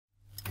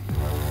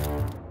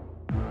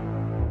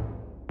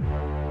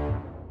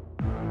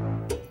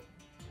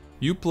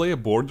You play a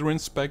border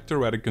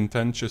inspector at a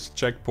contentious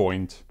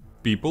checkpoint.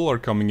 People are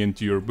coming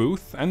into your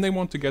booth and they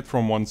want to get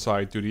from one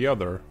side to the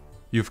other.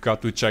 You've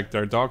got to check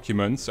their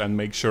documents and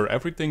make sure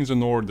everything's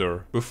in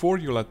order before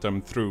you let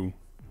them through.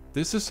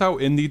 This is how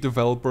indie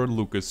developer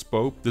Lucas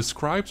Pope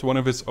describes one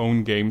of his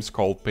own games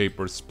called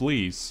Papers,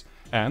 Please.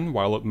 And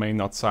while it may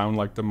not sound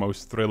like the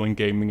most thrilling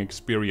gaming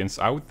experience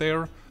out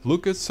there,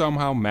 Lucas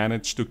somehow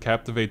managed to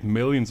captivate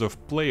millions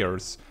of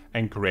players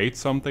and create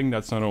something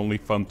that's not only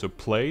fun to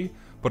play,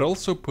 but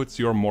also puts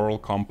your moral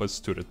compass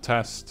to the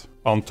test.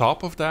 On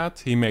top of that,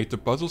 he made the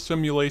puzzle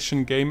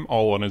simulation game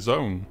all on his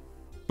own.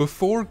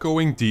 Before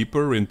going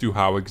deeper into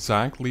how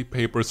exactly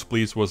Papers,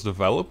 Please was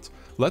developed,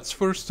 let's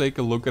first take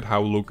a look at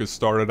how Lucas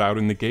started out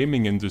in the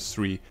gaming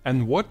industry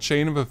and what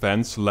chain of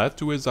events led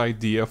to his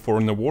idea for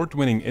an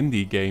award-winning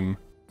indie game.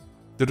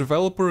 The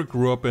developer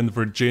grew up in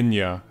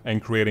Virginia,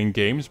 and creating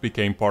games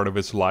became part of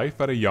his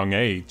life at a young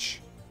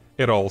age.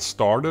 It all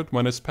started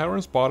when his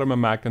parents bought him a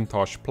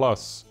Macintosh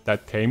Plus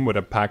that came with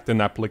a packed-in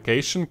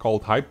application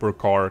called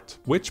HyperCard,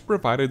 which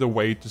provided a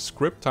way to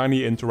script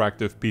tiny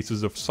interactive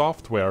pieces of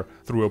software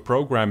through a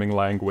programming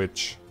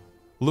language.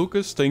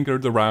 Lucas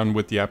tinkered around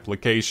with the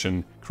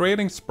application,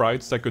 creating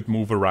sprites that could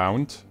move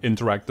around,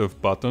 interactive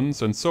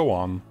buttons, and so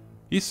on.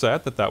 He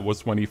said that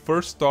was when he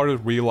first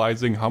started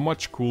realizing how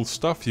much cool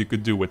stuff you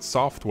could do with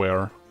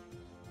software.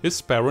 His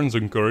parents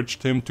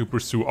encouraged him to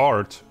pursue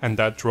art, and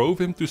that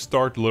drove him to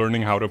start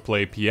learning how to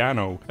play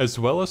piano, as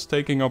well as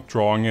taking up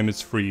drawing in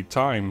his free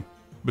time.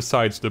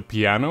 Besides the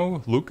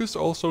piano, Lucas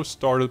also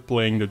started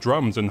playing the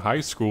drums in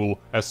high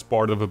school as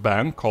part of a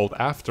band called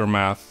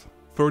Aftermath.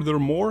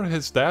 Furthermore,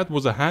 his dad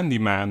was a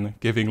handyman,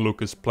 giving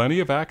Lucas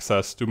plenty of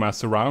access to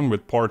mess around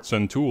with parts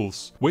and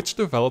tools, which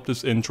developed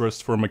his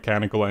interest for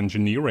mechanical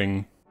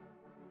engineering.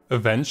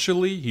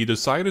 Eventually, he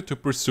decided to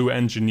pursue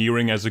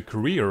engineering as a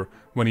career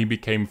when he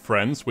became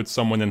friends with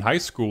someone in high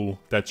school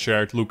that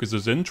shared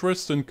Lucas's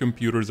interest in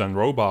computers and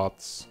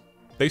robots.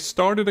 They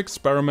started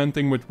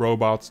experimenting with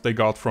robots they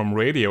got from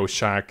Radio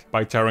Shack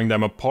by tearing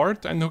them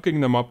apart and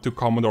hooking them up to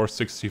Commodore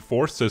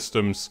 64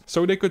 systems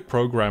so they could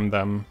program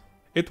them.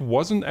 It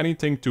wasn't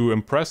anything too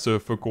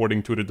impressive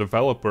according to the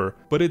developer,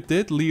 but it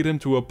did lead him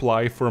to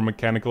apply for a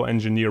mechanical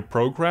engineer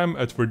program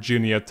at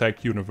Virginia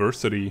Tech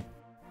University.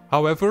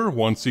 However,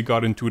 once he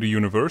got into the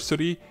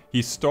university,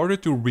 he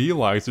started to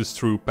realize his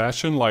true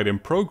passion lied in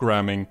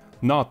programming,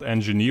 not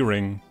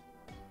engineering.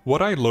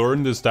 What I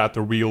learned is that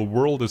the real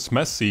world is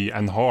messy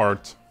and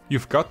hard.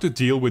 You've got to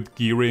deal with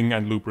gearing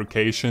and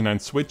lubrication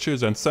and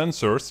switches and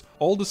sensors,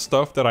 all the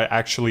stuff that I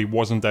actually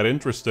wasn't that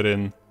interested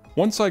in.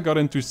 Once I got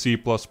into C++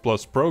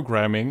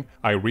 programming,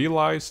 I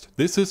realized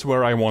this is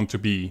where I want to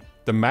be.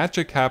 The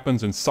magic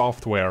happens in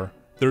software.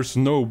 There's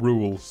no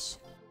rules.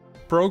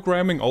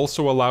 Programming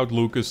also allowed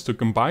Lucas to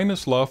combine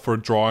his love for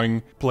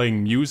drawing,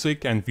 playing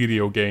music, and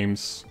video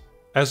games.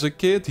 As a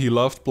kid, he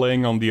loved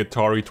playing on the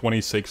Atari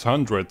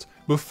 2600,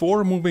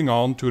 before moving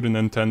on to the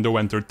Nintendo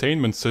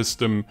Entertainment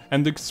System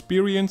and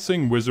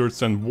experiencing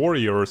Wizards and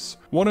Warriors,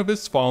 one of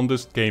his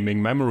fondest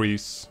gaming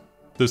memories.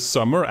 The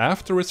summer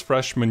after his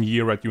freshman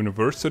year at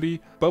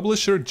university,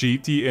 publisher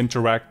GT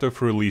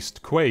Interactive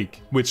released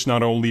Quake, which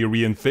not only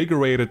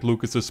reinvigorated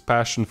Lucas's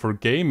passion for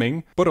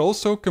gaming, but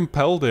also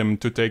compelled him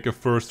to take a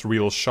first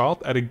real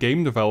shot at a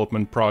game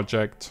development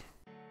project.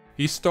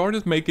 He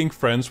started making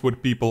friends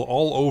with people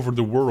all over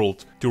the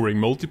world during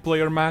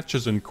multiplayer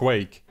matches in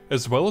Quake,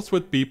 as well as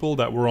with people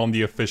that were on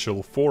the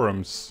official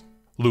forums.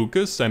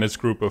 Lucas and his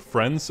group of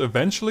friends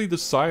eventually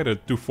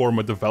decided to form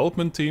a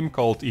development team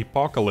called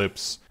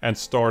Apocalypse and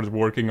started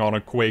working on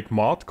a Quake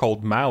mod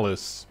called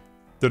Malice.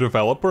 The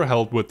developer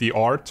helped with the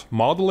art,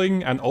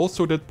 modeling, and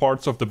also did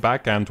parts of the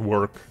backend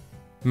work.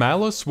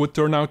 Malice would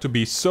turn out to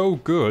be so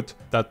good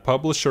that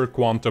publisher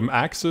Quantum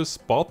Access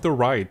bought the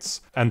rights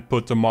and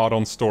put the mod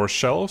on store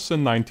shelves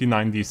in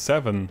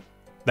 1997.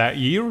 That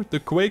year, the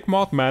Quake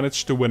mod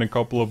managed to win a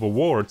couple of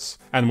awards,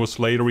 and was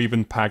later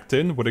even packed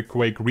in with a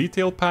Quake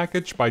retail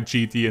package by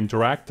GT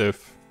Interactive.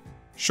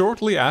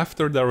 Shortly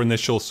after their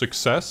initial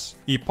success,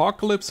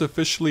 Apocalypse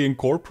officially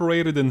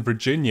incorporated in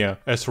Virginia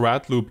as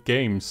Radloop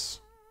Games.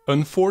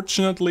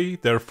 Unfortunately,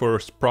 their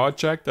first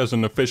project as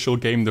an official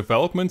game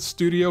development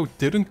studio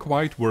didn't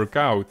quite work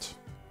out.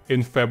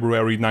 In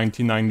February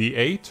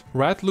 1998,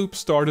 Radloop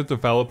started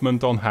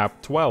development on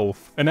HAP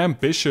 12, an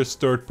ambitious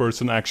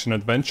third-person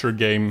action-adventure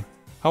game.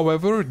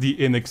 However,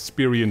 the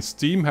inexperienced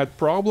team had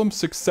problems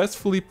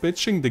successfully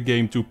pitching the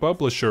game to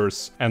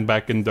publishers, and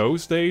back in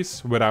those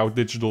days, without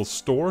digital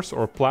stores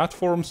or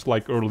platforms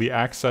like early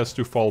access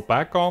to fall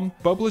back on,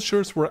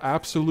 publishers were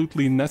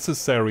absolutely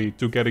necessary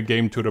to get a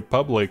game to the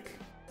public.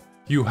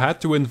 You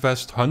had to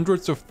invest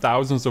hundreds of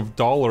thousands of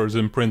dollars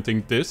in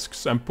printing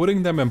discs and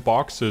putting them in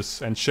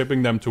boxes and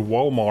shipping them to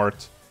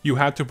Walmart. You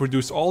had to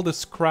produce all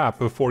this crap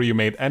before you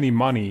made any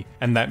money,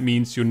 and that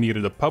means you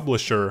needed a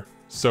publisher.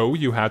 So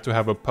you had to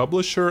have a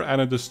publisher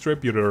and a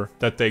distributor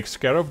that takes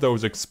care of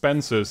those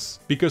expenses,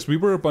 because we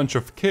were a bunch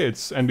of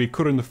kids and we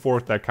couldn't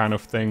afford that kind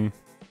of thing.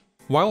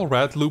 While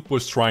Radloop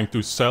was trying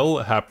to sell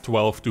HAP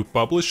 12 to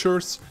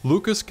publishers,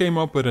 Lucas came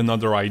up with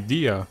another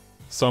idea.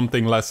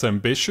 Something less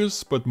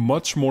ambitious but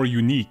much more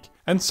unique,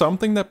 and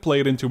something that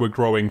played into a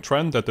growing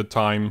trend at the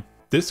time: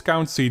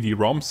 discount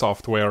CD-ROM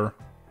software.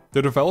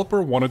 The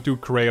developer wanted to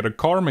create a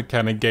car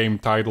mechanic game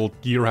titled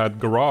Gearhead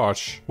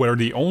Garage, where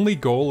the only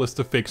goal is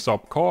to fix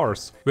up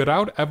cars,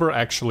 without ever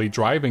actually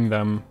driving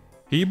them.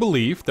 He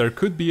believed there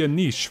could be a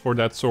niche for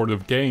that sort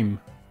of game.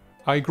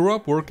 I grew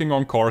up working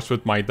on cars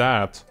with my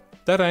dad.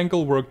 That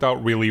angle worked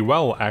out really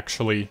well,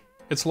 actually.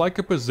 It's like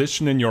a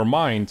position in your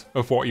mind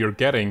of what you're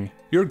getting.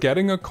 You're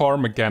getting a car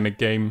mechanic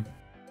game.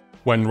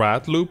 When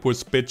Radloop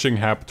was pitching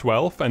HAP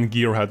 12 and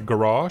Gearhead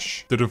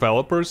Garage, the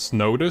developers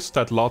noticed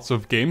that lots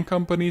of game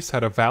companies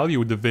had a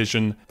value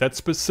division that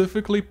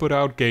specifically put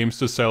out games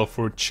to sell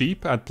for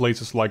cheap at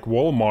places like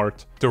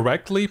Walmart,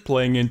 directly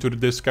playing into the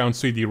discount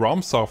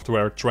CD-ROM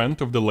software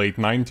trend of the late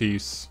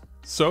 90s.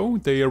 So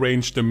they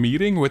arranged a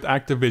meeting with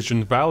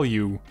Activision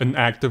Value, an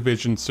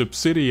Activision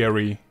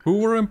subsidiary, who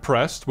were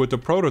impressed with the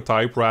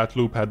prototype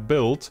Radloop had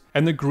built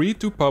and agreed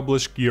to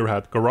publish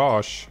Gearhead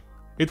Garage.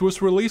 It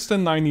was released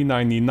in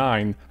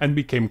 1999 and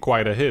became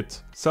quite a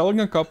hit, selling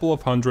a couple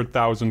of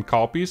 100,000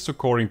 copies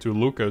according to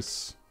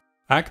Lucas.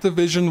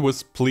 Activision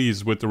was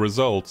pleased with the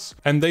results,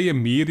 and they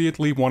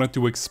immediately wanted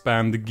to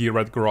expand the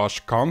Gearhead Garage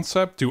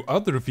concept to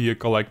other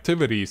vehicle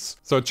activities,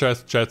 such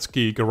as Jet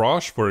Ski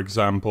Garage for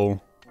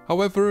example.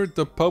 However,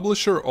 the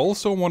publisher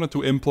also wanted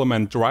to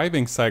implement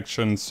driving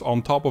sections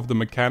on top of the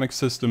mechanic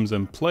systems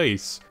in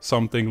place,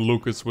 something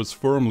Lucas was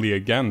firmly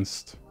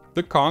against.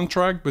 The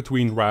contract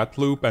between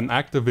Radloop and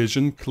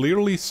Activision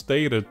clearly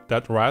stated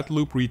that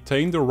Radloop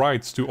retained the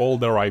rights to all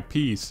their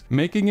IPs,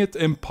 making it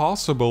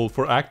impossible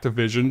for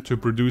Activision to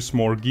produce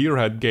more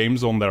Gearhead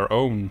games on their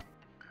own.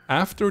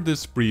 After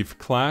this brief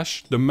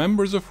clash, the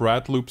members of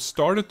Radloop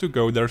started to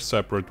go their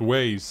separate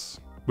ways.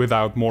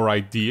 Without more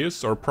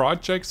ideas or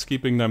projects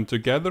keeping them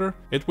together,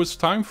 it was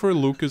time for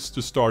Lucas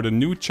to start a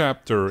new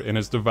chapter in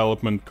his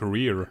development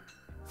career.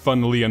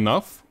 Funnily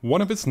enough,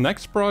 one of his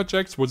next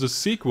projects was a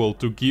sequel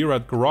to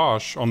Gearhead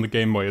Garage on the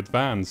Game Boy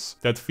Advance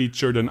that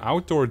featured an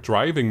outdoor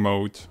driving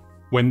mode.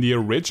 When the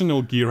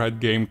original Gearhead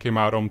game came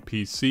out on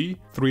PC,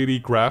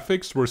 3D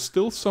graphics were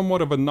still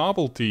somewhat of a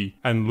novelty,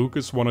 and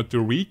Lucas wanted to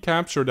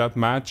recapture that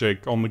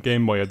magic on the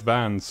Game Boy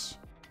Advance.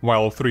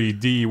 While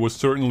 3D was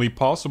certainly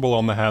possible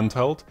on the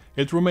handheld,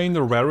 it remained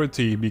a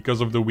rarity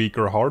because of the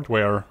weaker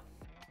hardware.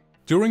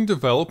 During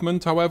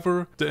development,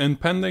 however, the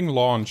impending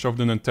launch of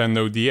the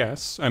Nintendo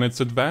DS and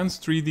its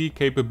advanced 3D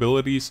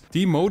capabilities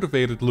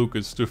demotivated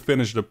Lucas to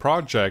finish the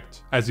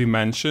project, as he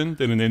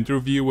mentioned in an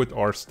interview with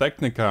Ars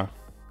Technica.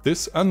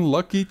 This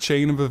unlucky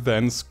chain of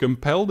events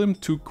compelled him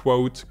to,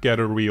 quote,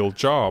 get a real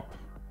job.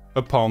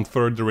 Upon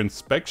further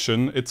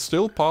inspection, it's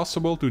still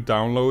possible to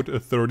download a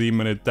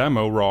 30-minute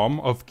demo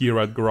ROM of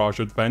Gearhead Garage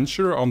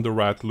Adventure on the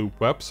Radloop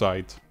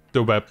website.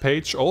 The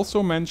webpage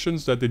also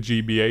mentions that the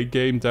GBA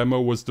game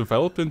demo was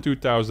developed in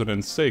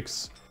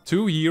 2006,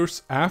 2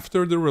 years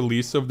after the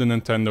release of the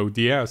Nintendo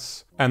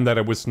DS, and that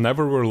it was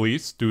never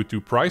released due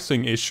to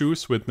pricing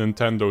issues with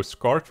Nintendo's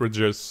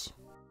cartridges.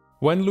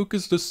 When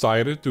Lucas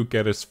decided to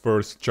get his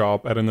first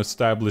job at an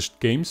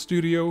established game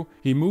studio,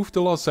 he moved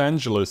to Los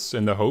Angeles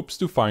in the hopes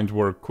to find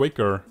work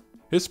quicker.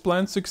 His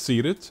plan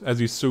succeeded, as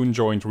he soon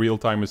joined Real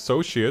Time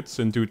Associates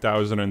in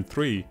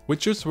 2003,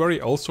 which is where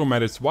he also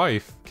met his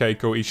wife,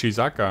 Keiko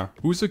Ishizaka,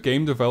 who's a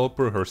game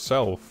developer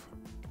herself.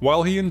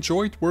 While he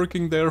enjoyed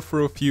working there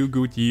for a few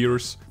good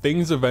years,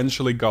 things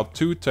eventually got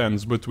too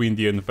tense between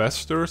the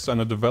investors and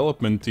the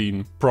development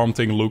team,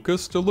 prompting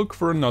Lucas to look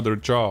for another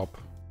job.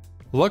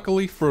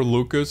 Luckily for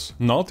Lucas,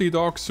 Naughty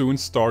Dog soon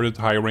started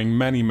hiring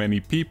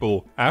many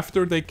people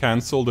after they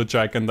cancelled the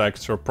Jak and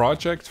Daxter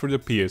project for the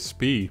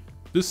PSP.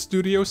 The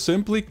studio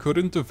simply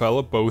couldn't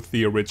develop both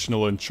the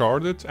original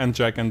Uncharted and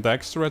Jak and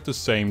Daxter at the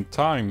same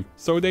time,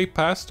 so they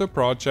passed the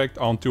project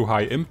on to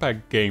High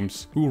Impact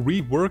Games, who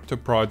reworked the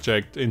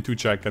project into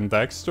Jak and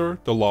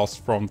Daxter: The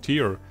Lost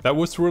Frontier, that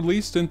was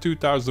released in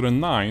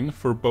 2009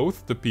 for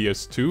both the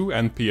PS2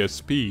 and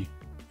PSP.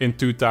 In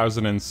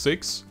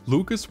 2006,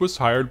 Lucas was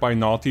hired by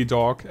Naughty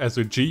Dog as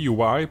a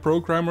GUI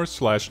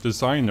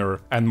programmer/designer,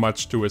 and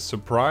much to his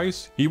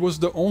surprise, he was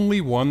the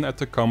only one at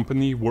the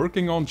company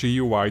working on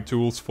GUI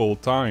tools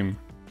full-time.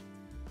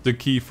 The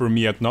key for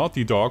me at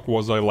Naughty Dog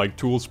was I like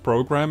tools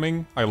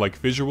programming, I like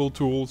visual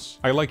tools,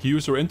 I like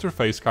user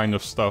interface kind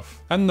of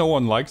stuff, and no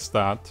one likes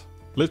that.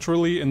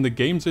 Literally, in the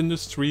games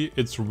industry,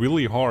 it's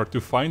really hard to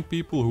find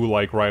people who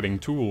like writing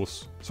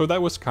tools, so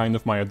that was kind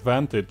of my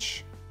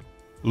advantage.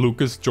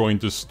 Lucas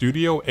joined the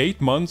studio 8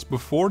 months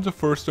before the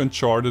first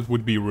Uncharted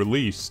would be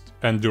released,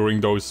 and during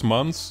those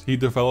months he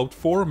developed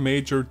 4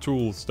 major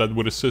tools that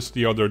would assist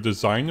the other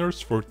designers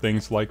for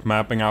things like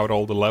mapping out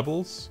all the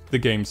levels, the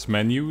game's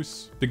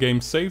menus, the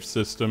game's save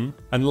system,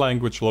 and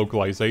language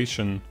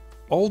localization.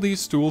 All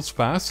these tools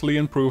vastly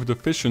improved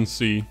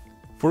efficiency.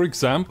 For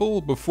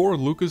example, before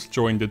Lucas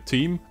joined the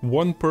team,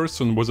 one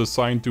person was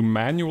assigned to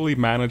manually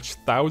manage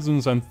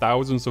thousands and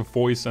thousands of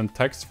voice and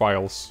text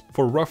files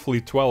for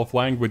roughly 12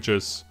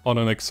 languages on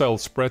an Excel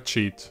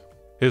spreadsheet.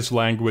 His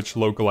language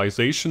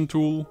localization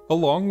tool,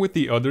 along with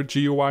the other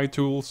GUI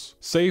tools,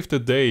 saved the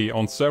day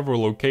on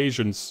several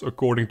occasions,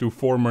 according to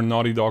former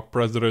Naughty Dog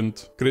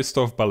president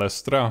Christophe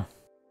Balestra.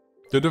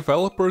 The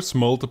developer's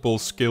multiple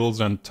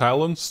skills and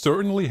talents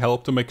certainly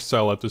helped him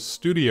excel at the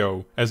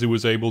studio, as he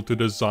was able to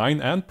design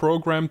and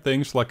program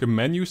things like a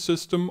menu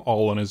system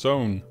all on his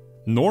own.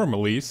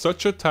 Normally,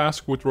 such a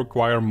task would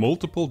require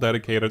multiple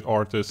dedicated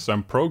artists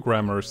and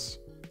programmers.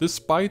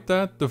 Despite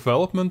that,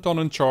 development on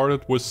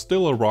Uncharted was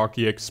still a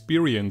rocky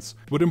experience,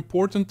 with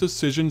important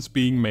decisions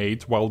being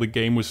made while the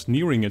game was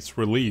nearing its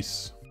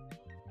release.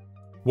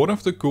 One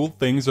of the cool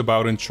things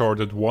about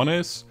Uncharted 1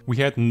 is, we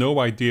had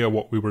no idea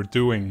what we were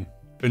doing.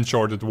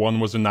 Uncharted 1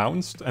 was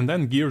announced, and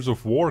then Gears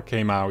of War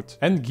came out,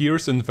 and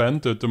Gears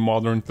invented the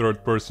modern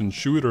third-person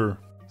shooter.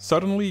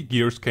 Suddenly,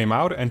 Gears came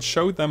out and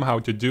showed them how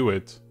to do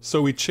it,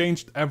 so we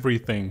changed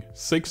everything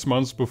 6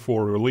 months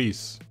before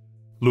release.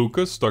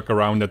 Lucas stuck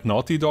around at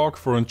Naughty Dog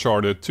for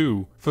Uncharted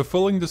 2,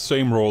 fulfilling the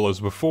same role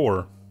as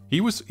before. He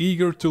was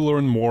eager to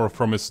learn more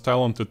from his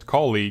talented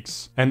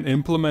colleagues, and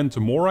implement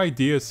more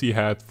ideas he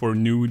had for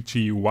new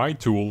GUI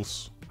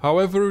tools.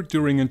 However,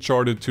 during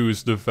Uncharted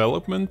 2's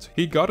development,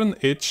 he got an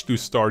itch to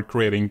start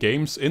creating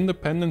games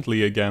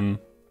independently again.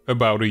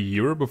 About a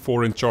year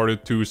before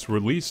Uncharted 2's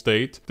release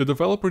date, the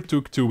developer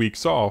took 2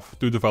 weeks off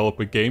to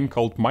develop a game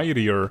called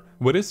Mightier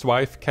with his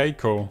wife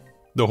Keiko.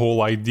 The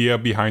whole idea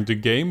behind the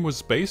game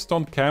was based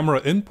on camera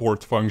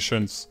import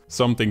functions,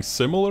 something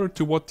similar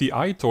to what the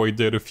iToy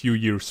did a few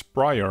years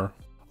prior.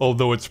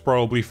 Although it's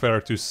probably fair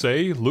to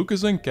say,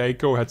 Lucas and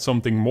Keiko had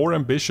something more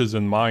ambitious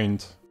in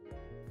mind.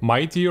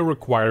 Mightier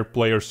required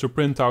players to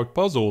print out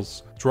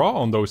puzzles, draw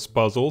on those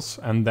puzzles,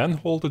 and then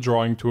hold the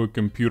drawing to a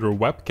computer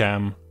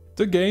webcam.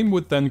 The game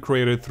would then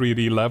create a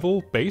 3D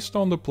level based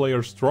on the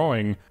player's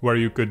drawing, where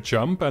you could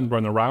jump and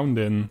run around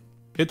in.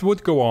 It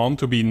would go on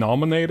to be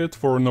nominated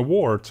for an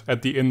award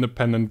at the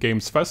Independent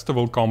Games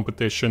Festival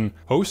competition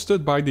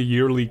hosted by the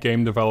yearly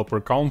Game Developer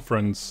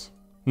Conference.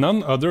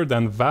 None other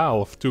than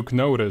Valve took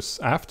notice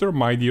after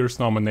Midyear's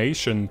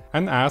nomination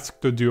and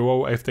asked the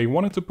duo if they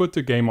wanted to put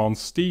the game on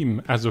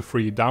Steam as a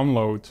free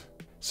download.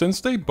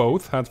 Since they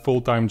both had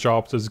full-time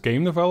jobs as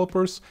game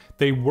developers,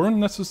 they weren't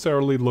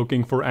necessarily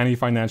looking for any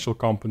financial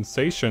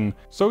compensation,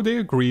 so they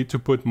agreed to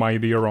put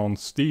Midyear on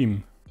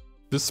Steam.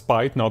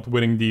 Despite not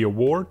winning the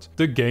award,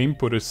 the game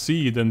put a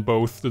seed in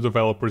both the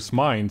developers'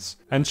 minds,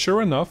 and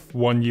sure enough,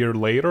 1 year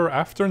later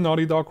after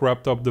Naughty Dog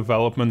wrapped up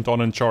development on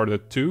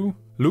Uncharted 2,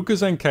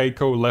 Lucas and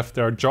Keiko left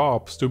their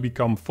jobs to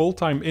become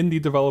full-time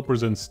indie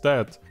developers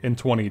instead in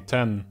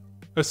 2010.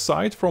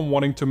 Aside from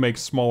wanting to make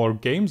smaller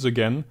games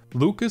again,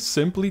 Lucas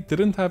simply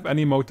didn't have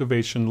any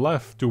motivation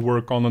left to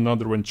work on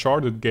another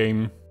Uncharted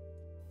game.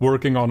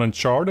 Working on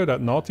Uncharted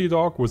at Naughty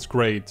Dog was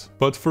great,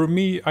 but for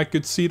me I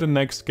could see the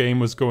next game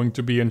was going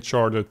to be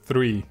Uncharted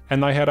 3,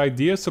 and I had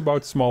ideas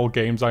about small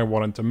games I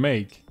wanted to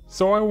make.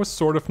 So I was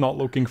sort of not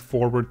looking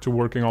forward to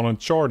working on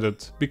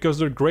Uncharted, because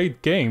they're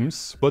great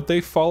games, but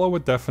they follow a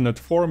definite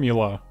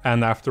formula,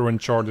 and after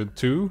Uncharted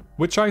 2,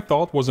 which I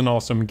thought was an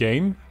awesome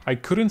game, I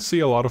couldn't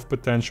see a lot of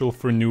potential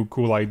for new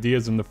cool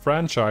ideas in the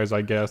franchise,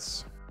 I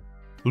guess.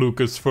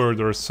 Lucas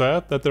further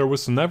said that there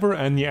was never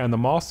any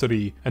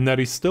animosity, and that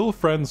he's still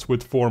friends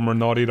with former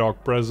Naughty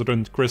Dog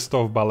president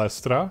Christophe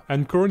Balestra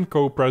and current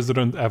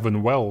co-president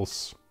Evan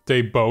Wells.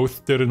 They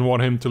both didn't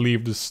want him to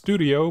leave the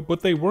studio,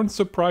 but they weren't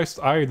surprised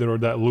either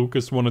that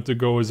Lucas wanted to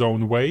go his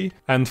own way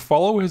and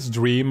follow his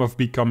dream of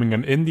becoming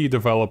an indie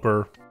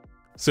developer.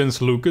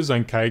 Since Lucas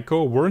and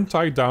Keiko weren't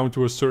tied down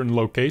to a certain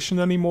location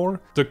anymore,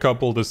 the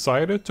couple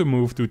decided to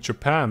move to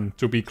Japan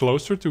to be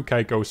closer to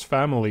Keiko's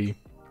family.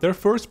 Their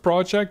first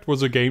project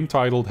was a game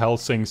titled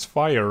Hellsing's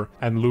Fire,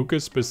 and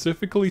Lucas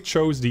specifically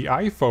chose the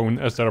iPhone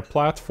as their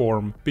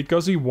platform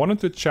because he wanted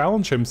to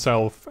challenge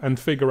himself and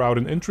figure out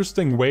an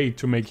interesting way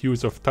to make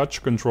use of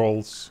touch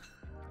controls.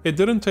 It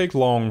didn't take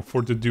long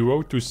for the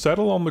duo to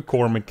settle on the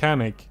core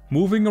mechanic,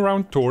 moving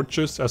around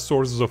torches as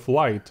sources of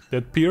light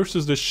that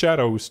pierces the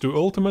shadows to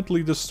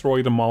ultimately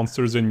destroy the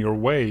monsters in your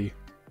way.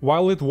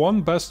 While it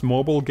won Best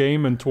Mobile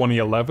Game in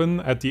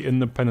 2011 at the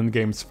Independent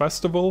Games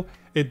Festival,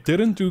 it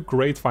didn't do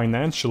great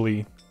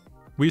financially.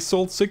 We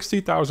sold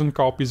 60,000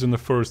 copies in the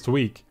first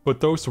week, but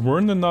those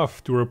weren't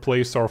enough to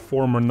replace our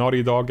former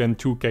Naughty Dog and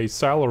 2K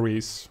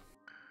salaries.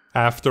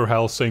 After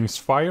Hellsing's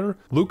Fire,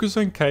 Lucas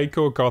and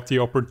Keiko got the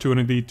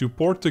opportunity to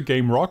port the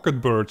game Rocket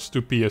Birds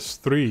to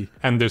PS3,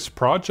 and this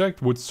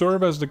project would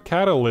serve as the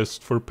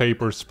catalyst for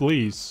Papers,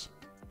 Please.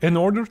 In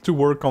order to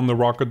work on the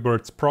Rocket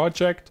Birds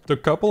project, the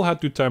couple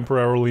had to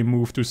temporarily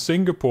move to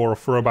Singapore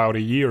for about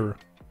a year.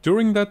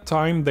 During that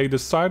time, they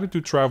decided to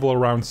travel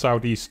around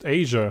Southeast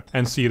Asia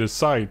and see the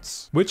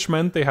sights, which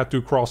meant they had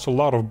to cross a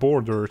lot of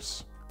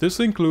borders. This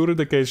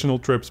included occasional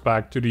trips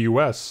back to the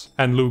US,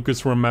 and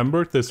Lucas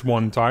remembered this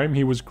one time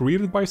he was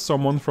greeted by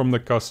someone from the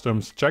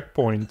customs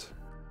checkpoint.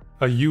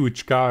 A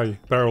huge guy,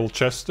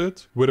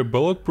 barrel-chested, with a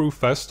bulletproof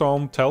vest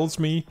on, tells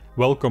me,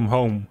 "Welcome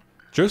home."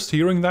 Just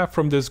hearing that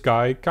from this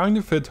guy kind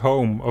of hit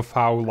home of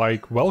how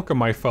like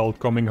welcome I felt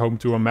coming home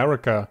to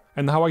America,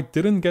 and how I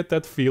didn't get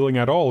that feeling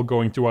at all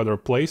going to other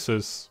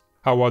places.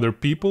 How other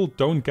people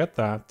don't get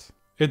that.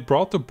 It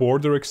brought the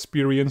border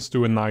experience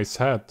to a nice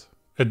head.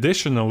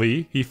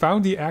 Additionally, he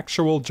found the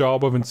actual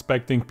job of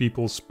inspecting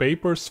people's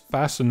papers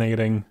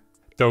fascinating.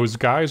 Those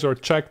guys are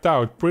checked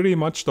out pretty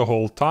much the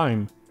whole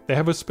time. They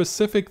have a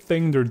specific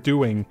thing they're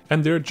doing,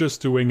 and they're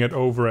just doing it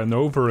over and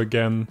over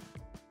again.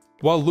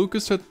 While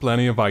Lucas had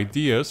plenty of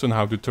ideas on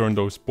how to turn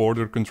those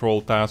border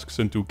control tasks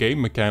into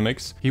game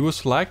mechanics, he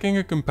was lacking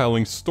a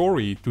compelling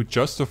story to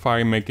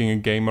justify making a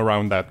game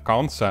around that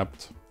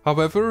concept.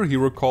 However, he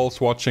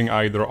recalls watching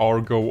either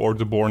Argo or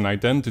The Bourne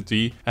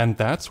Identity, and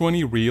that's when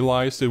he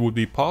realized it would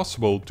be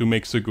possible to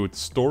mix a good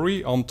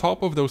story on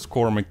top of those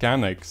core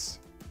mechanics.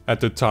 At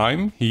the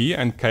time, he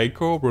and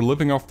Keiko were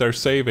living off their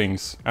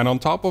savings, and on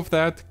top of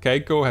that,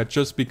 Keiko had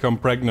just become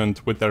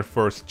pregnant with their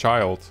first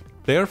child.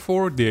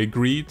 Therefore, they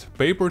agreed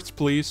Papers,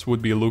 Please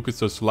would be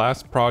Lucas's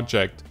last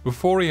project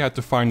before he had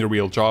to find a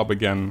real job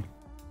again.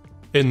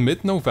 In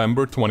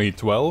mid-November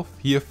 2012,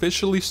 he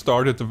officially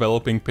started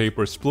developing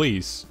Papers,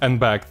 Please, and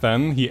back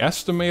then he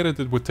estimated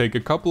it would take a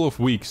couple of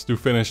weeks to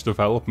finish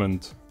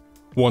development.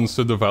 Once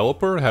the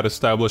developer had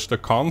established a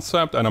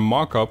concept and a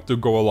mock-up to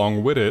go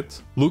along with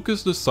it,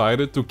 Lucas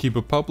decided to keep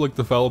a public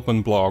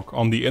development blog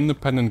on the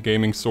independent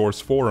gaming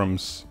source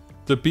forums.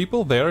 The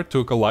people there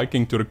took a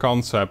liking to the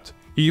concept,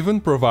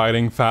 even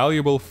providing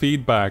valuable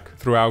feedback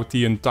throughout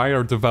the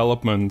entire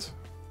development.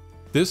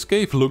 This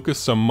gave Lucas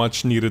some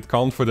much needed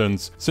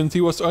confidence, since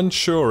he was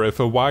unsure if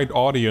a wide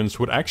audience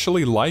would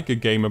actually like a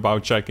game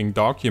about checking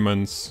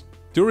documents.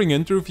 During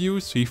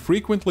interviews, he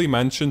frequently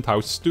mentioned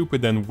how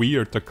stupid and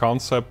weird the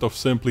concept of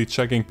simply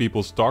checking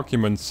people's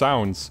documents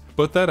sounds,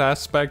 but that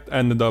aspect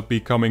ended up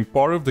becoming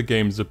part of the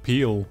game's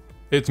appeal.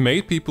 It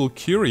made people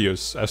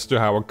curious as to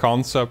how a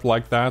concept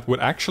like that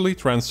would actually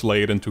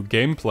translate into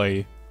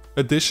gameplay.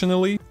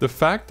 Additionally, the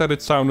fact that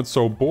it sounded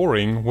so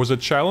boring was a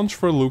challenge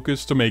for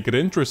Lucas to make it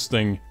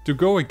interesting, to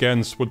go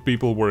against what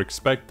people were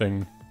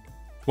expecting.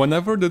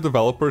 Whenever the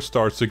developer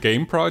starts a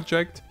game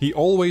project, he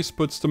always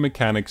puts the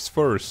mechanics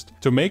first,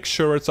 to make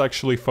sure it's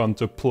actually fun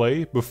to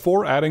play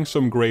before adding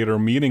some greater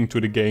meaning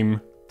to the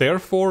game.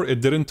 Therefore,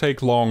 it didn't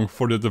take long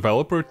for the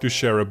developer to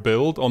share a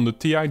build on the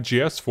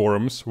TIGS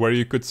forums where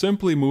you could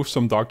simply move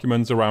some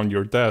documents around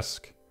your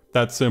desk.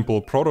 That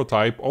simple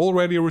prototype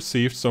already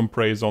received some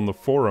praise on the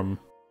forum.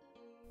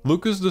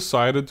 Lucas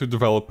decided to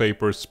develop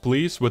Papers,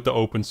 Please with the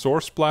open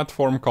source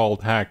platform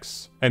called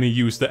Hex, and he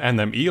used the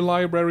NME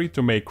library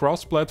to make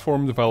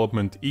cross-platform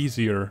development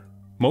easier.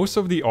 Most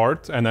of the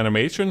art and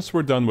animations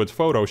were done with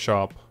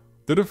Photoshop.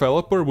 The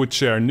developer would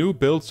share new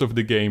builds of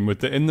the game with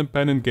the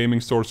independent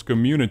gaming source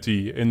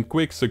community in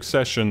quick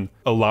succession,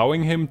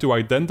 allowing him to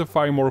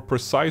identify more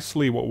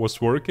precisely what was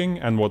working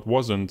and what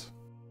wasn't.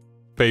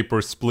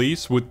 Papers,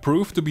 Please would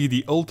prove to be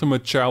the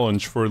ultimate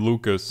challenge for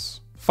Lucas.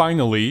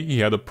 Finally, he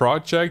had a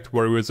project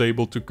where he was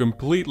able to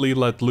completely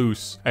let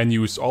loose and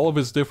use all of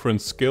his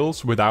different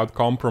skills without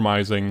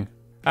compromising.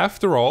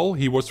 After all,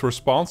 he was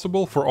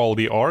responsible for all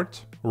the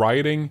art,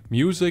 writing,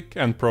 music,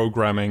 and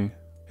programming.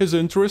 His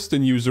interest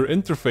in user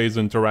interface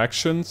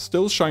interaction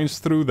still shines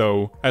through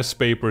though, as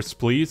Papers,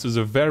 Please is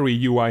a very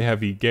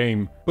UI-heavy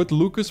game, but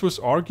Lucas was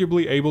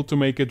arguably able to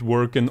make it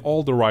work in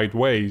all the right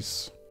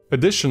ways.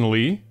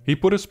 Additionally, he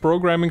put his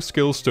programming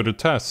skills to the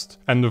test,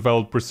 and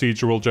developed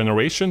procedural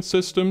generation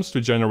systems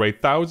to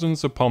generate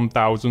thousands upon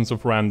thousands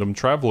of random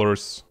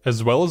travelers,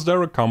 as well as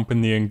their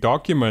accompanying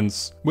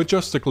documents, with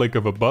just a click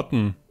of a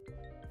button.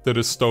 The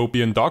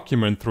dystopian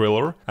document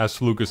thriller,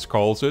 as Lucas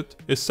calls it,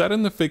 is set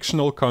in the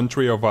fictional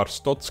country of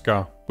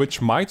Arstotzka,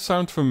 which might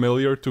sound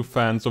familiar to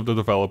fans of the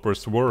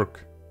developer's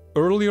work.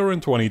 Earlier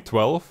in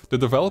 2012, the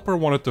developer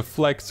wanted to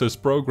flex his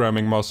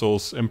programming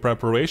muscles in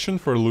preparation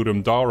for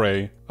Ludum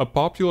Dare, a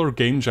popular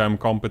game jam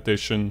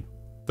competition.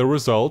 The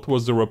result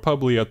was the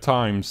Republia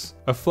Times,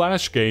 a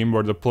flash game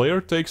where the player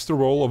takes the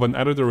role of an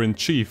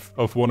editor-in-chief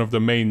of one of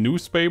the main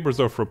newspapers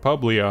of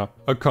Republia,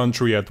 a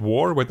country at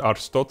war with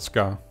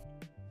Arstotzka.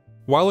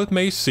 While it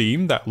may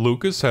seem that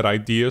Lucas had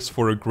ideas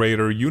for a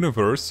greater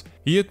universe,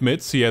 he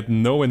admits he had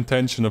no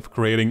intention of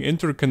creating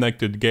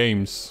interconnected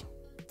games.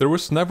 There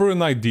was never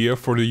an idea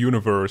for the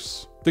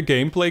universe. The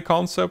gameplay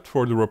concept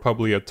for the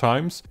Republia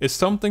Times is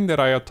something that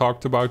I had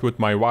talked about with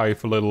my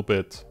wife a little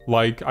bit.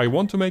 Like, I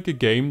want to make a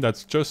game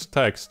that's just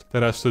text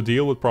that has to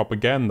deal with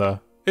propaganda.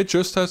 It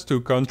just has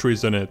two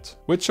countries in it,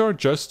 which are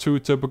just two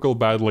typical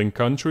battling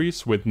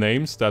countries with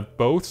names that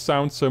both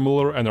sound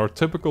similar and are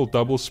typical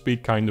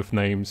doublespeak kind of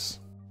names.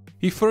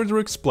 He further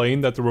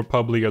explained that the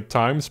Republia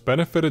Times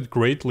benefited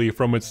greatly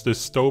from its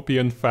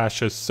dystopian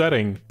fascist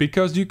setting,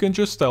 because you can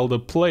just tell the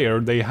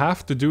player they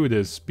have to do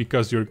this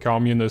because your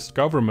communist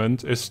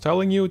government is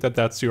telling you that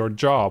that's your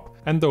job,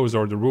 and those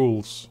are the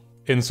rules.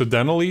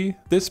 Incidentally,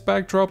 this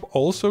backdrop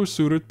also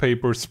suited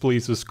Papers,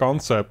 Please's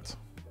concept.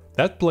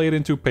 That played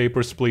into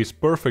Papers, Please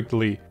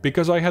perfectly,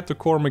 because I had the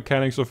core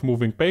mechanics of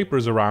moving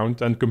papers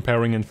around and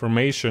comparing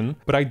information,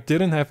 but I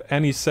didn't have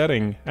any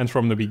setting, and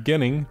from the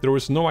beginning there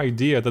was no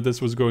idea that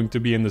this was going to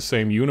be in the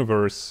same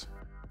universe.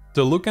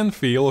 The look and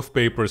feel of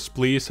Papers,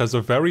 Please has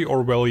a very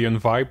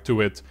Orwellian vibe to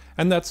it,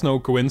 and that's no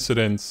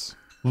coincidence.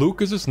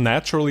 Lucas is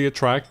naturally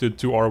attracted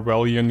to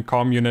Orwellian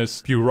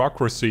communist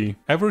bureaucracy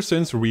ever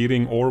since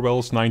reading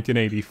Orwell's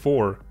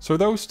 1984, so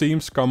those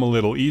themes come a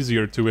little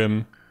easier to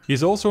him.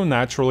 He's also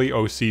naturally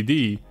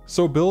OCD,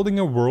 so building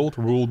a world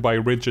ruled by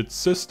rigid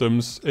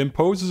systems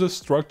imposes a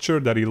structure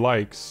that he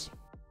likes.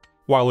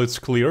 While it's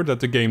clear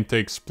that the game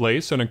takes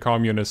place in a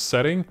communist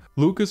setting,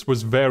 Lucas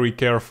was very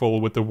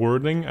careful with the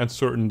wording and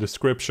certain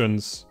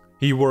descriptions.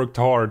 He worked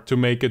hard to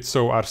make it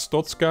so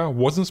Arstotzka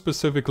wasn't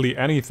specifically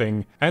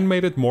anything, and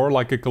made it more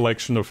like a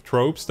collection of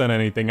tropes than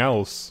anything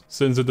else,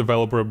 since the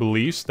developer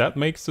believes that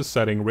makes the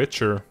setting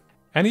richer.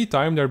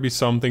 Anytime there'd be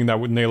something that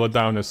would nail it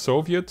down as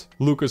Soviet,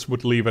 Lucas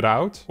would leave it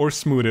out or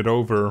smooth it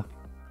over.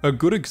 A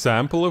good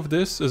example of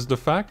this is the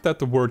fact that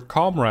the word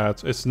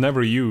comrade is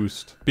never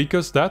used,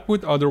 because that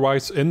would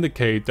otherwise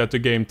indicate that the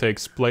game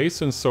takes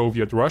place in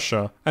Soviet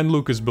Russia, and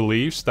Lucas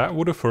believes that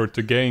would have hurt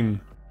the game.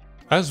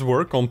 As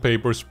work on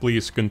Papers,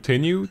 Please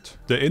continued,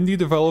 the indie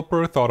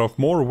developer thought of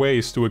more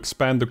ways to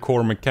expand the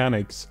core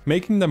mechanics,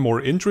 making them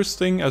more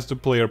interesting as the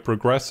player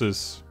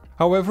progresses.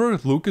 However,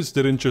 Lucas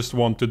didn't just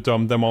want to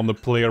dump them on the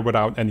player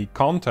without any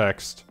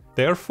context.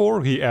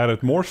 Therefore, he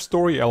added more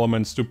story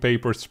elements to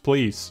Papers,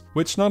 Please,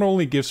 which not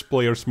only gives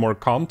players more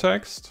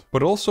context,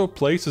 but also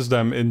places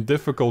them in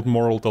difficult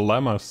moral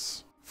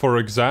dilemmas. For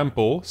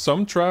example,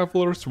 some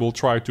travelers will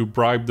try to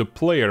bribe the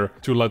player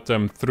to let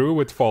them through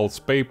with false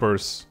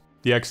papers.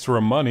 The extra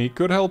money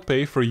could help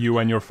pay for you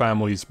and your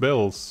family's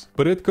bills,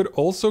 but it could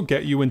also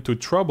get you into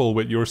trouble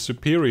with your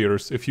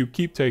superiors if you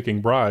keep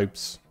taking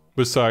bribes.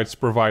 Besides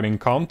providing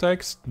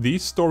context,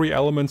 these story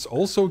elements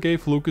also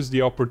gave Lucas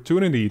the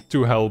opportunity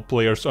to help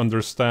players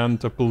understand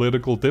the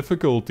political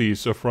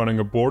difficulties of running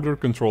a border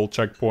control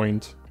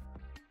checkpoint.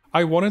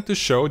 I wanted to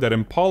show that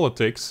in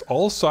politics,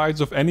 all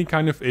sides of any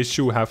kind of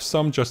issue have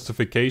some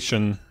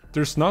justification.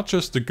 There's not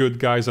just the good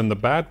guys and the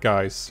bad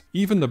guys.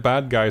 Even the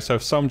bad guys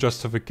have some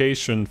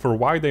justification for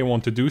why they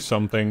want to do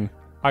something.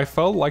 I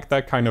felt like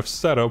that kind of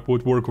setup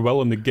would work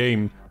well in the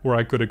game, where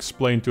I could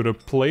explain to the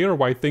player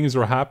why things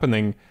are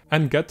happening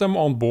and get them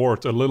on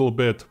board a little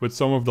bit with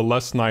some of the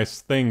less nice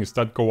things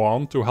that go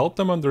on to help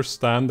them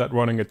understand that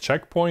running a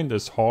checkpoint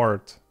is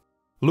hard.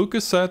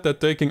 Lucas said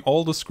that taking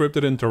all the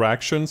scripted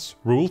interactions,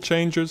 rule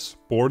changes,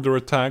 border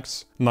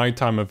attacks,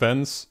 nighttime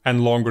events,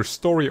 and longer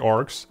story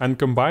arcs and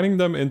combining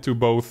them into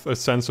both a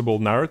sensible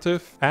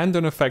narrative and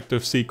an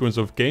effective sequence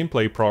of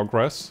gameplay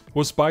progress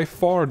was by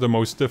far the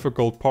most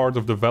difficult part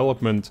of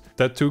development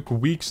that took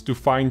weeks to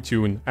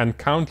fine-tune and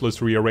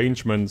countless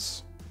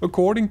rearrangements.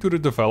 According to the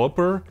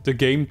developer, the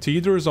game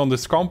teeters on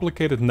this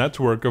complicated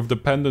network of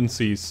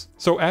dependencies,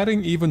 so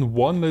adding even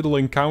one little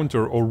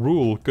encounter or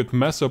rule could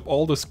mess up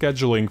all the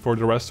scheduling for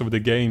the rest of the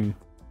game.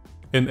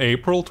 In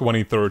April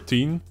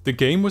 2013, the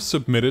game was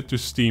submitted to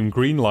Steam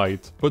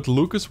Greenlight, but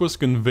Lucas was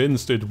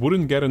convinced it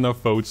wouldn't get enough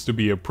votes to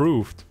be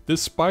approved,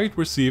 despite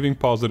receiving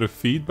positive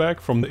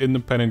feedback from the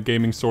independent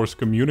gaming source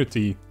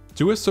community.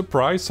 To his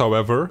surprise,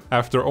 however,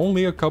 after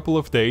only a couple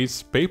of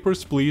days,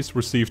 Papers, Please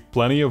received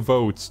plenty of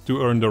votes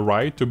to earn the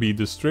right to be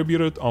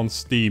distributed on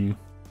Steam.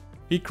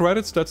 He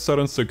credits that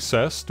sudden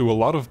success to a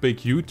lot of big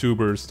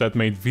YouTubers that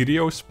made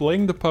videos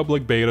playing the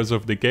public betas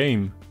of the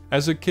game.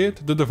 As a kid,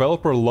 the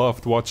developer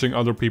loved watching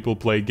other people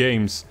play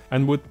games,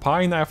 and would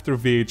pine after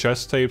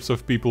VHS tapes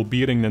of people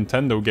beating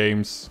Nintendo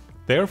games.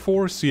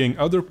 Therefore, seeing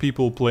other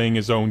people playing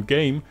his own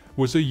game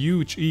was a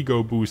huge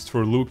ego boost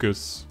for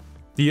Lucas.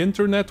 The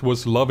internet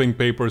was loving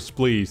Papers,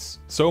 Please,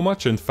 so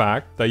much in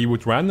fact that you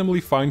would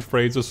randomly find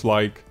phrases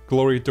like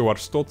 "Glory to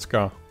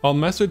Arstotzka" on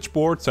message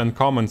boards and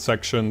comment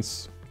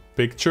sections.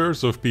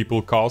 Pictures of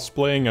people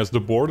cosplaying as the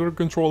border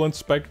control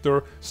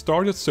inspector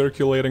started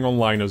circulating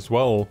online as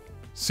well.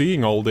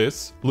 Seeing all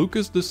this,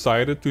 Lucas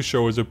decided to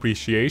show his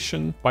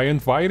appreciation by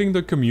inviting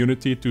the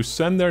community to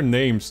send their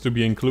names to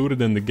be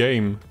included in the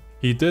game.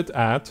 He did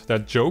add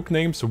that joke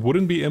names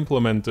wouldn't be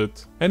implemented,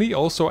 and he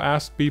also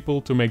asked people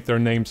to make their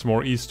names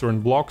more Eastern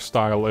Bloc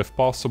style if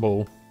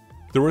possible.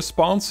 The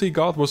response he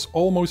got was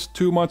almost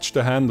too much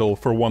to handle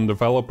for one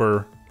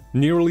developer.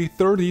 Nearly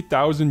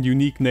 30,000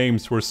 unique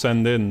names were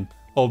sent in,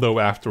 although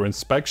after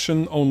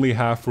inspection only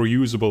half were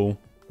usable.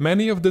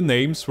 Many of the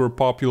names were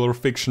popular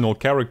fictional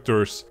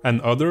characters,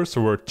 and others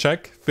were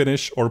Czech,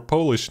 Finnish or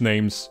Polish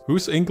names,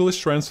 whose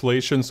English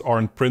translations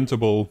aren't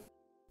printable.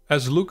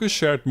 As Lucas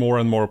shared more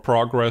and more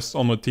progress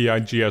on the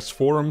TIGS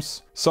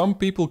forums, some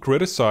people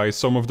criticized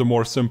some of the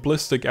more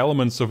simplistic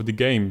elements of the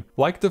game,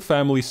 like the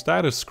family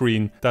status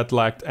screen that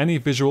lacked any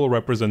visual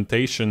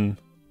representation.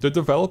 The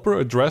developer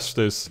addressed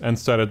this and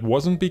said it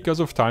wasn't because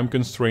of time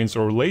constraints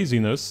or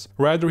laziness,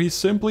 rather he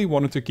simply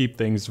wanted to keep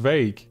things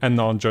vague and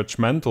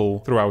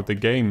non-judgmental throughout the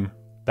game.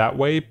 That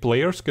way,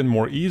 players can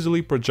more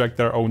easily project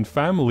their own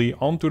family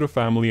onto the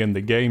family in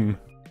the game.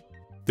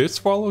 This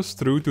follows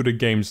through to the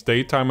game's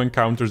daytime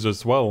encounters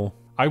as well.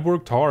 I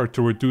worked hard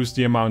to reduce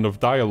the amount of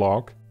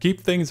dialogue,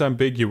 keep things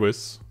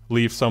ambiguous,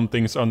 leave some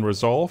things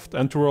unresolved,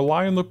 and to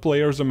rely on the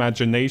player's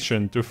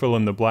imagination to fill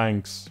in the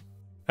blanks.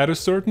 At a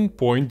certain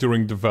point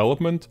during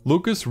development,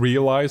 Lucas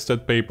realized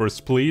that Papers,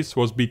 Please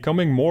was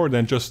becoming more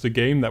than just a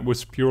game that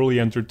was purely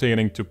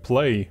entertaining to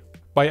play.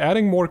 By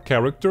adding more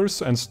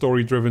characters and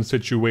story-driven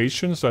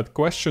situations that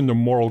question the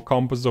moral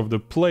compass of the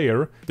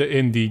player, the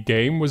indie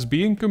game was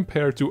being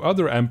compared to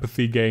other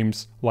empathy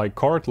games like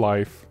Card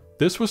Life.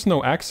 This was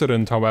no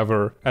accident,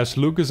 however, as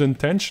Lucas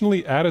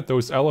intentionally added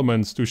those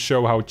elements to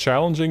show how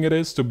challenging it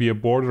is to be a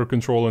border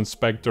control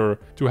inspector,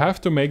 to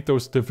have to make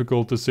those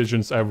difficult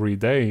decisions every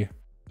day.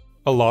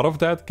 A lot of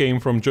that came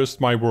from just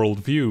my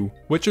worldview,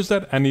 which is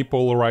that any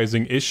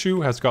polarizing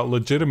issue has got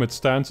legitimate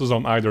stances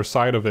on either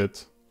side of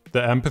it.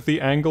 The empathy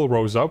angle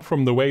rose up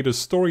from the way the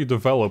story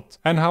developed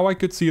and how I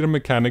could see the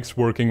mechanics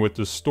working with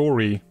the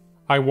story.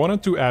 I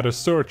wanted to add a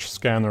search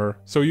scanner,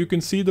 so you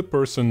can see the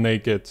person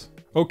naked.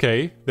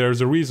 Okay, there's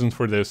a reason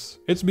for this.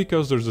 It's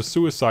because there's a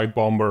suicide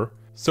bomber.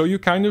 So you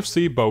kind of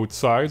see both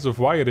sides of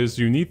why it is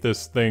you need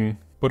this thing.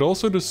 But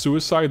also the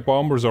suicide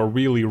bombers are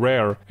really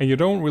rare, and you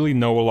don't really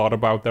know a lot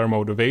about their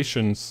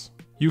motivations.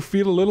 You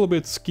feel a little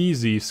bit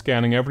skeezy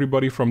scanning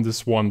everybody from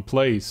this one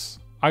place.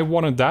 I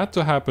wanted that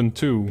to happen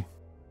too.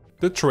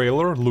 The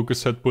trailer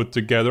Lucas had put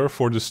together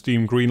for the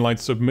Steam Greenlight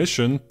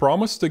submission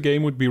promised the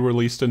game would be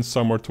released in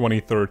summer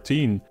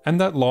 2013,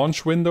 and that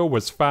launch window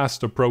was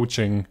fast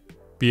approaching.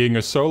 Being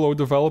a solo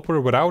developer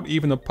without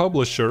even a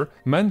publisher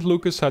meant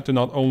Lucas had to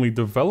not only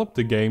develop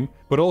the game,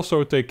 but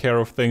also take care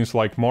of things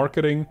like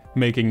marketing,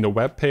 making the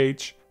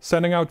webpage,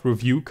 sending out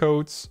review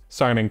codes,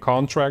 signing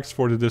contracts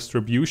for the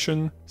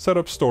distribution, set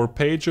up store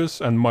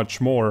pages, and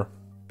much more.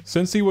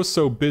 Since he was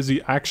so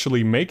busy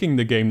actually making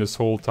the game this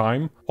whole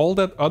time, all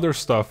that other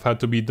stuff had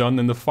to be done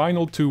in the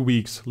final 2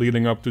 weeks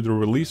leading up to the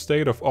release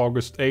date of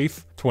August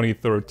 8th,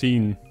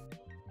 2013.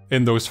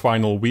 In those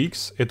final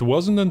weeks, it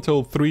wasn't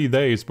until 3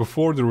 days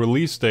before the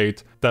release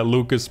date that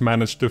Lucas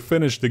managed to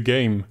finish the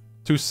game.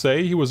 To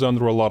say he was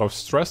under a lot of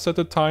stress at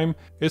the time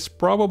is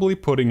probably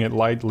putting it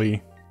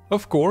lightly.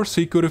 Of course,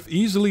 he could have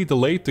easily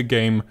delayed the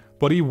game,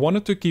 but he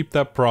wanted to keep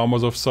that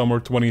promise of summer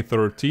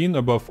 2013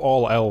 above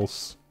all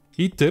else.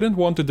 He didn't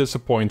want to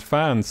disappoint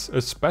fans,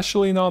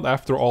 especially not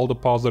after all the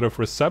positive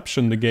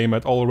reception the game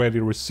had already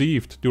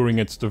received during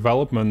its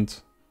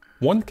development.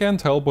 One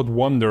can't help but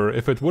wonder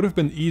if it would have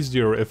been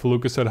easier if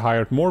Lucas had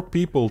hired more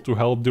people to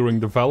help during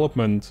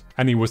development,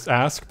 and he was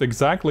asked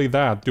exactly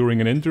that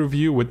during an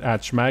interview with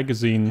Edge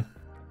magazine.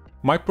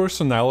 My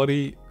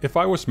personality, if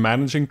I was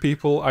managing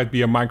people, I'd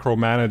be a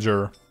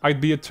micromanager.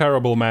 I'd be a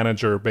terrible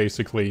manager,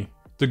 basically.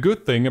 The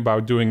good thing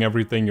about doing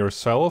everything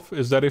yourself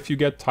is that if you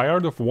get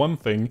tired of one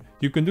thing,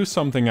 you can do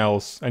something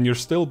else, and you're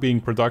still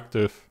being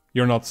productive.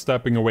 You're not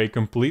stepping away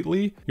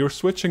completely, you're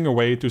switching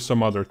away to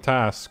some other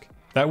task.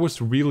 That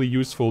was really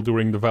useful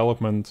during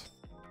development.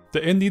 The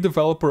indie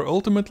developer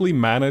ultimately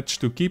managed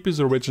to keep his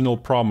original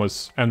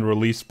promise and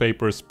release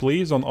Papers,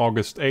 Please on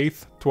August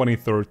 8th,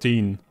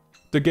 2013.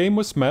 The game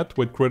was met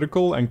with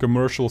critical and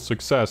commercial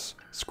success,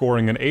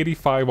 scoring an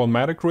 85 on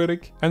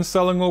Metacritic and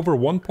selling over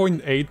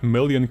 1.8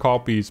 million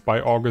copies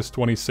by August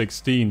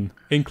 2016,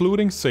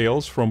 including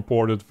sales from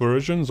ported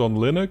versions on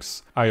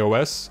Linux,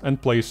 iOS,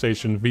 and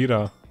PlayStation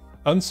Vita.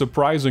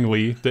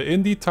 Unsurprisingly, the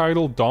indie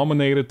title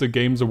dominated the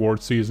Games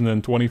Award season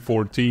in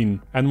 2014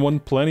 and won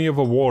plenty of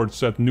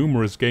awards at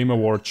numerous Game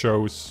Award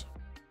shows.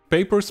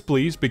 Papers,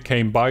 Please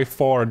became by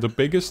far the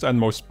biggest and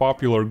most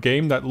popular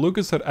game that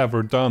Lucas had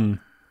ever done.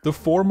 The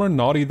former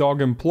Naughty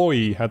Dog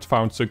employee had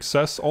found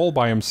success all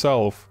by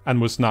himself and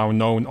was now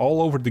known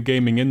all over the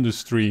gaming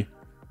industry.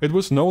 It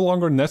was no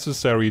longer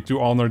necessary to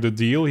honor the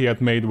deal he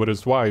had made with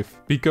his wife,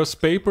 because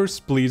Papers,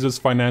 Please's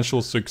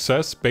financial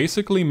success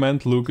basically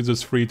meant Lucas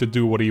is free to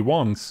do what he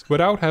wants,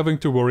 without having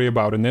to worry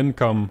about an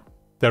income.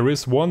 There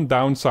is one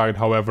downside,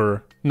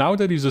 however. Now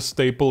that he's a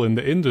staple in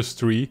the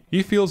industry,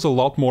 he feels a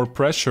lot more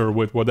pressure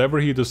with whatever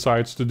he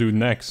decides to do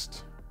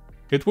next.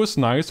 It was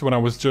nice when I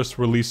was just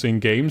releasing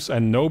games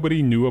and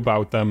nobody knew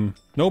about them.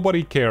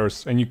 Nobody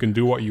cares and you can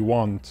do what you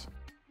want.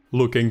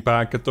 Looking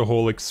back at the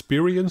whole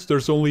experience,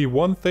 there's only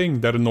one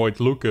thing that annoyed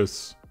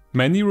Lucas.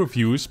 Many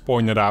reviews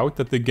pointed out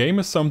that the game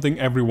is something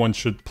everyone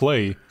should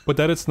play, but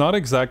that it's not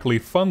exactly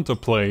fun to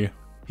play.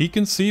 He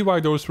can see why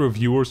those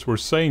reviewers were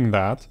saying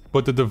that,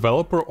 but the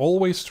developer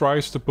always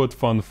tries to put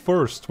fun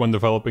first when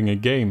developing a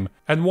game,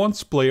 and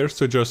wants players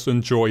to just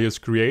enjoy his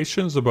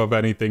creations above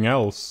anything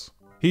else.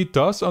 He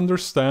does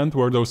understand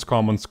where those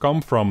comments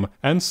come from,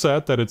 and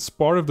said that it's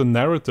part of the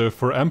narrative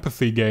for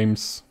empathy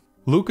games.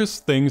 Lucas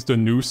thinks the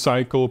news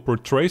cycle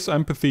portrays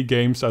empathy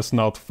games as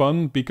not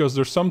fun because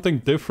they're something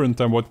different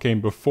than what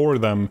came before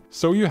them,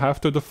 so you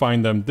have to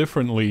define them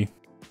differently.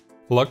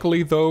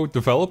 Luckily though,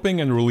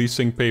 developing and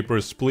releasing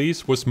Papers,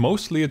 Please was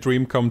mostly a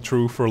dream come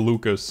true for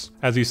Lucas,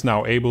 as he's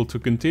now able to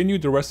continue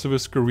the rest of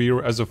his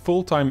career as a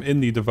full-time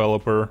indie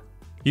developer.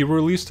 He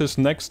released his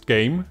next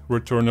game,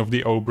 Return of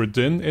the Obra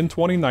Dinn, in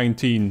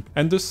 2019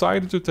 and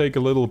decided to take a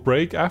little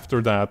break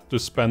after that to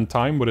spend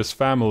time with his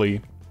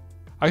family.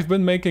 I've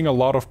been making a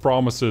lot of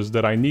promises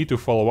that I need to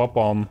follow up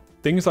on,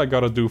 things I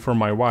gotta do for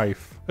my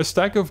wife, a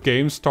stack of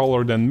games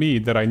taller than me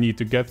that I need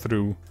to get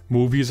through,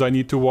 movies I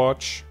need to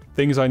watch,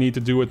 things I need to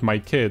do with my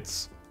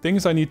kids,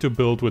 things I need to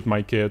build with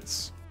my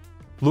kids.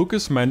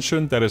 Lucas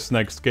mentioned that his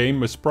next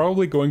game is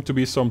probably going to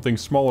be something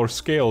smaller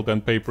scale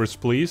than Papers,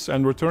 Please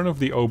and Return of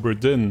the Obra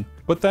Dinn,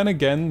 but then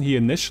again he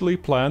initially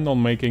planned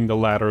on making the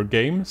latter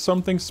game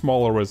something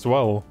smaller as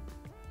well.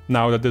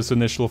 Now that this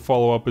initial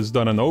follow-up is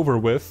done and over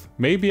with,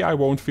 maybe I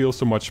won't feel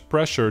so much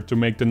pressure to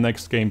make the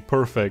next game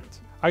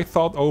perfect. I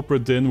thought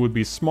Obra Dinn would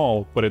be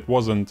small, but it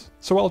wasn't,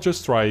 so I'll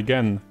just try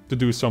again, to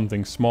do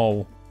something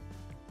small.